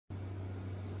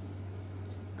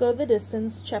Go the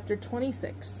Distance, Chapter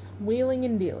 26, Wheeling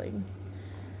and Dealing.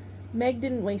 Meg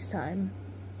didn't waste time.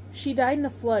 She died in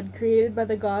a flood created by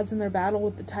the gods in their battle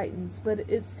with the Titans, but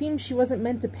it seems she wasn't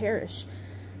meant to perish.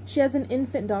 She has an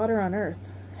infant daughter on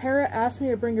Earth. Hera asked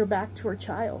me to bring her back to her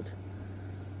child.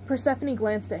 Persephone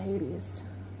glanced at Hades.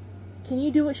 Can you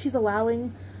do what she's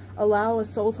allow a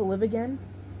soul to live again?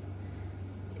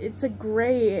 It's a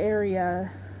gray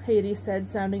area, Hades said,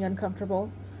 sounding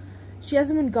uncomfortable. She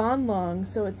hasn't been gone long,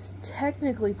 so it's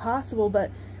technically possible, but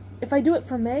if I do it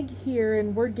for Meg here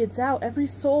and word gets out, every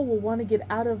soul will want to get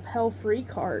out of hell free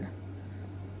card.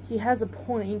 He has a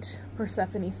point,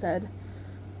 Persephone said.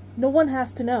 No one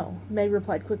has to know, Meg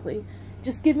replied quickly.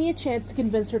 Just give me a chance to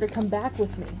convince her to come back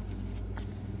with me.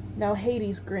 Now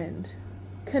Hades grinned.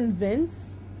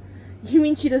 Convince? You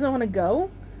mean she doesn't want to go?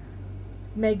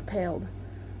 Meg paled.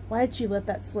 Why had she let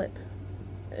that slip?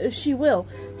 She will.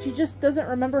 She just doesn't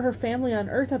remember her family on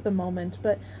Earth at the moment,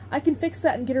 but I can fix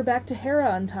that and get her back to Hera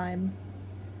on time.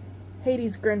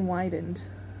 Hades' grin widened.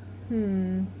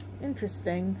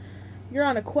 Interesting. You're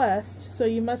on a quest, so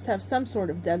you must have some sort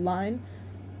of deadline.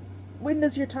 When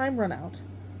does your time run out?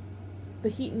 The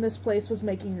heat in this place was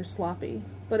making her sloppy,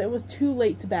 but it was too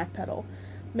late to backpedal.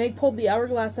 Meg pulled the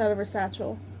hourglass out of her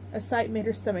satchel. A sight made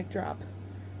her stomach drop.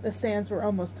 The sands were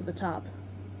almost to the top.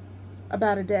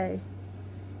 About a day.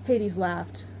 Hades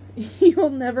laughed. You'll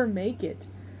never make it.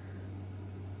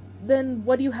 Then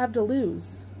what do you have to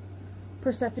lose?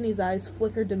 Persephone's eyes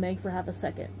flickered to Meg for half a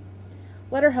second.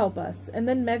 Let her help us, and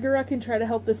then Megara can try to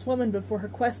help this woman before her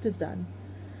quest is done.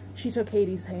 She took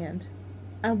Hades' hand.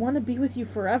 I want to be with you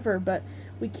forever, but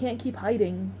we can't keep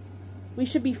hiding. We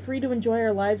should be free to enjoy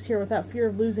our lives here without fear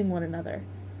of losing one another.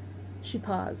 She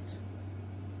paused.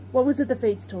 What was it the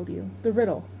Fates told you? The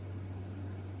riddle.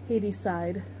 Hades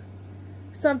sighed.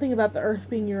 Something about the Earth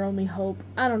being your only hope.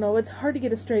 I don't know, it's hard to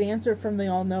get a straight answer from the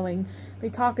all-knowing. They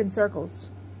talk in circles.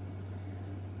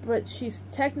 But she's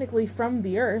technically from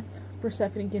the Earth,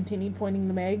 Persephone continued, pointing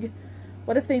to Meg.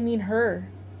 What if they mean her?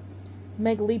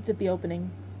 Meg leaped at the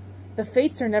opening. The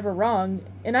Fates are never wrong,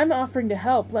 and I'm offering to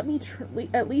help. Let me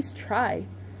at least try.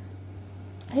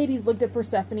 Hades looked at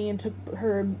Persephone and took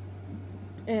her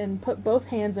and put both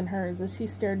hands in hers as he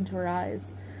stared into her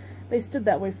eyes. They stood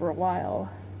that way for a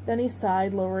while. Then he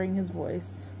sighed, lowering his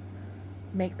voice.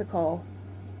 Make the call.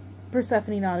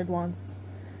 Persephone nodded once.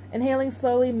 Inhaling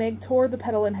slowly, Meg tore the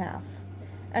petal in half.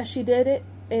 As she did it,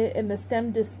 and the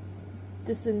stem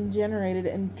disintegrated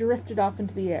and drifted off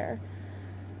into the air.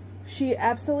 She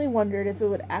absolutely wondered if it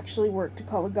would actually work to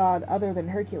call a god other than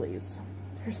Hercules.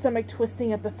 Her stomach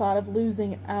twisting at the thought of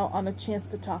losing out on a chance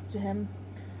to talk to him.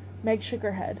 Meg shook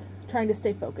her head, trying to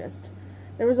stay focused.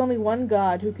 There was only one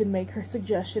god who could make her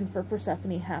suggestion for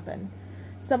Persephone happen.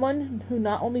 Someone who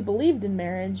not only believed in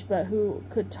marriage, but who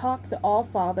could talk the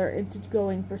All-Father into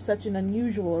going for such an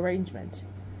unusual arrangement.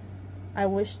 I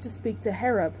wish to speak to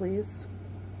Hera, please.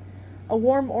 A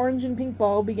warm orange and pink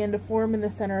ball began to form in the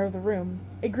center of the room.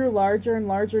 It grew larger and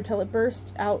larger till it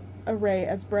burst out a ray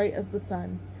as bright as the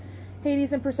sun.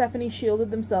 Hades and Persephone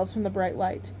shielded themselves from the bright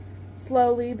light.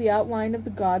 Slowly, the outline of the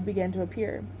god began to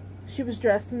appear. She was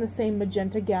dressed in the same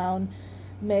magenta gown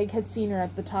Meg had seen her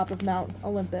at the top of Mount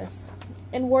Olympus,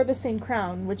 and wore the same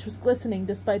crown, which was glistening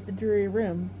despite the dreary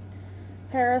room.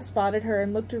 Hera spotted her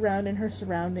and looked around in her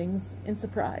surroundings in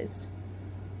surprise.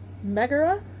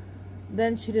 Megara?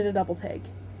 Then she did a double take.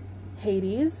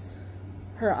 Hades?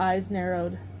 Her eyes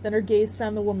narrowed. Then her gaze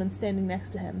found the woman standing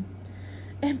next to him.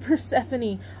 And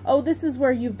Persephone! Oh, this is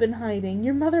where you've been hiding.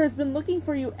 Your mother has been looking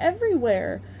for you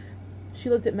everywhere. She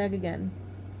looked at Meg again.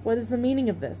 What is the meaning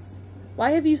of this?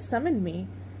 Why have you summoned me?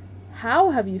 How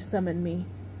have you summoned me?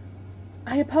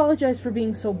 I apologize for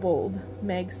being so bold,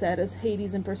 Meg said as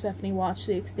Hades and Persephone watched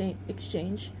the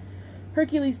exchange.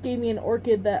 Hercules gave me an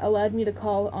orchid that allowed me to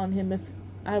call on him if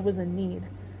I was in need.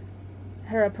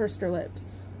 Hera pursed her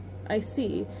lips. I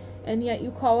see, and yet you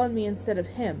call on me instead of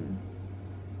him.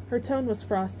 Her tone was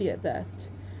frosty at best.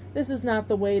 This was not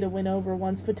the way to win over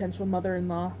one's potential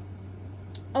mother-in-law.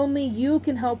 Only you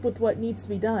can help with what needs to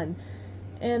be done,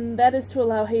 and that is to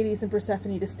allow Hades and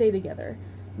Persephone to stay together,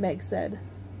 Meg said.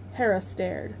 Hera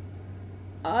stared.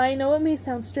 I know it may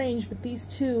sound strange, but these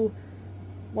two,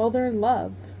 well, they're in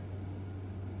love.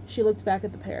 She looked back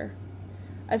at the pair.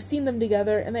 I've seen them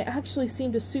together, and they actually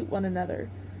seem to suit one another.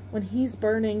 When he's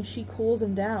burning, she cools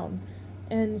him down,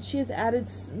 and she has added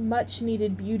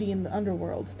much-needed beauty in the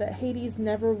underworld that Hades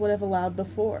never would have allowed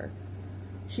before.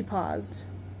 She paused,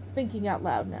 thinking out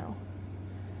loud now.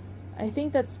 I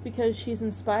think that's because she's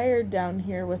inspired down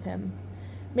here with him.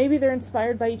 Maybe they're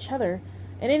inspired by each other.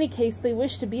 In any case, they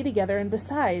wish to be together, and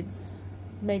besides,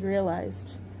 Meg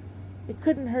realized. It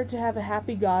couldn't hurt to have a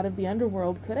happy god of the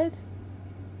underworld, could it?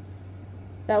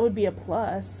 That would be a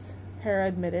plus, Hera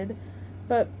admitted.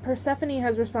 But Persephone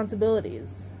has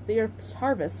responsibilities. The Earth's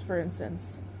harvest, for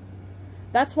instance.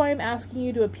 That's why I'm asking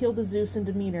you to appeal to Zeus and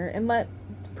Demeter and let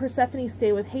Persephone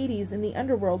stay with Hades in the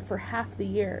underworld for half the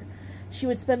year. She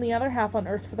would spend the other half on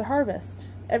Earth for the harvest.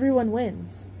 Everyone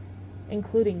wins.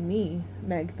 Including me,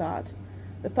 Meg thought.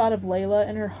 The thought of Layla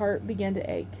and her heart began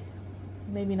to ache.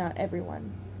 Maybe not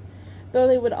everyone. Though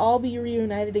they would all be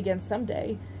reunited again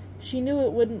someday, she knew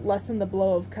it wouldn't lessen the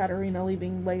blow of Katerina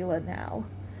leaving Layla now.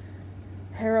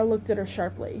 Hera looked at her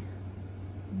sharply.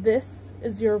 This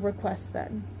is your request,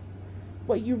 then?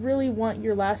 What you really want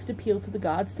your last appeal to the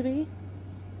gods to be?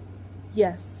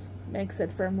 Yes, Meg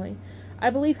said firmly. I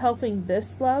believe helping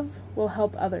this love will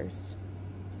help others.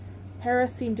 Hera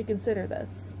seemed to consider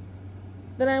this.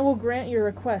 Then I will grant your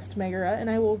request, Megara, and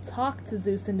I will talk to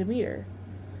Zeus and Demeter.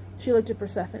 She looked at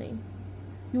Persephone.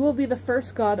 You will be the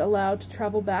first god allowed to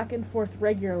travel back and forth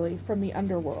regularly from the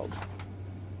underworld.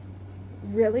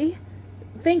 Really?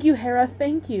 Thank you, Hera,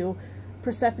 thank you,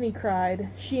 Persephone cried.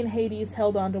 She and Hades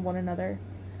held on to one another.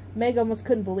 Meg almost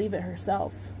couldn't believe it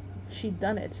herself. She'd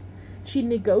done it. She'd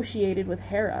negotiated with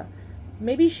Hera.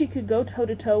 Maybe she could go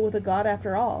toe-to-toe with a god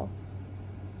after all.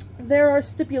 There are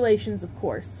stipulations, of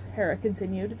course, Hera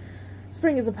continued.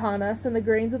 Spring is upon us, and the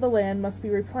grains of the land must be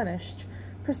replenished.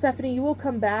 Persephone, you will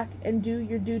come back and do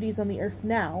your duties on the earth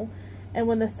now, and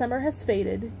when the summer has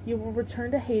faded, you will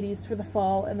return to Hades for the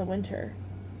fall and the winter.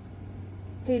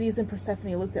 Hades and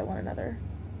Persephone looked at one another.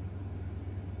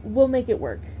 We'll make it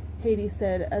work, Hades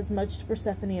said as much to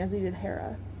Persephone as he did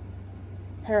Hera.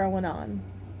 Hera went on.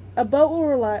 A boat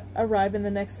will arrive in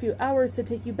the next few hours to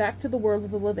take you back to the world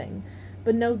of the living,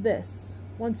 but know this.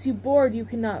 Once you board, you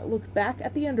cannot look back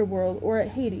at the underworld or at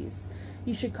Hades.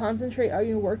 You should concentrate on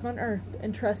your work on Earth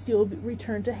and trust you will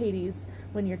return to Hades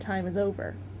when your time is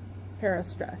over. Hera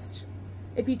stressed.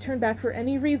 If you turn back for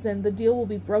any reason, the deal will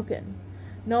be broken.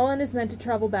 No one is meant to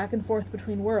travel back and forth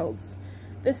between worlds.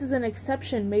 This is an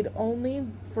exception made only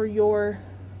for your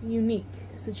unique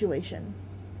situation.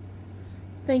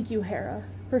 Thank you, Hera,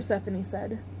 Persephone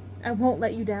said. I won't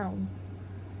let you down.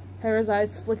 Hera's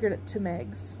eyes flickered to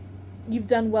Meg's. You've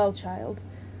done well, child.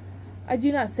 I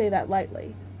do not say that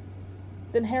lightly.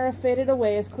 Then Hera faded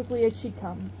away as quickly as she'd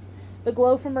come, the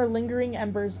glow from her lingering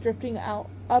embers drifting out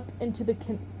up into the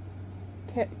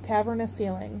cavernous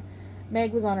ceiling.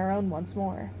 Meg was on her own once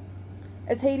more.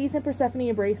 As Hades and Persephone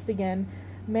embraced again,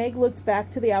 Meg looked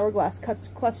back to the hourglass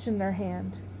clutched in her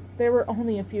hand. There were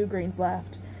only a few grains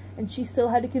left, and she still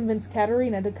had to convince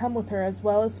Katerina to come with her as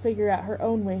well as figure out her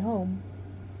own way home.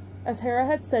 As Hera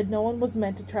had said, no one was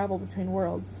meant to travel between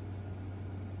worlds.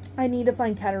 I need to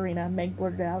find Katerina, Meg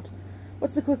blurted out.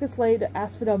 What's the quickest way to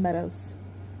Asphodel Meadows?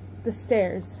 The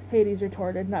stairs, Hades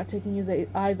retorted, not taking his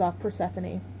eyes off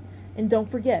Persephone. And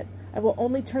don't forget, I will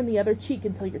only turn the other cheek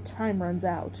until your time runs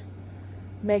out.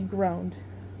 Meg groaned.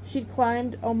 She'd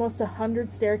climbed almost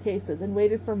 100 staircases and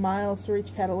waited for miles to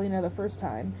reach Catalina the first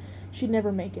time. She'd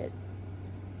never make it.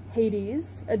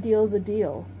 Hades, a deal's a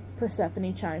deal,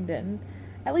 Persephone chimed in.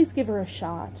 At least give her a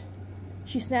shot.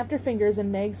 She snapped her fingers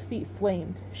and Meg's feet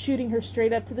flamed, shooting her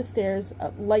straight up to the stairs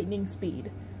at lightning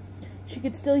speed. She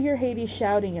could still hear Hades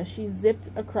shouting as she zipped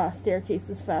across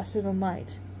staircases faster than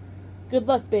light. Good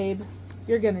luck, babe.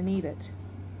 You're gonna need it.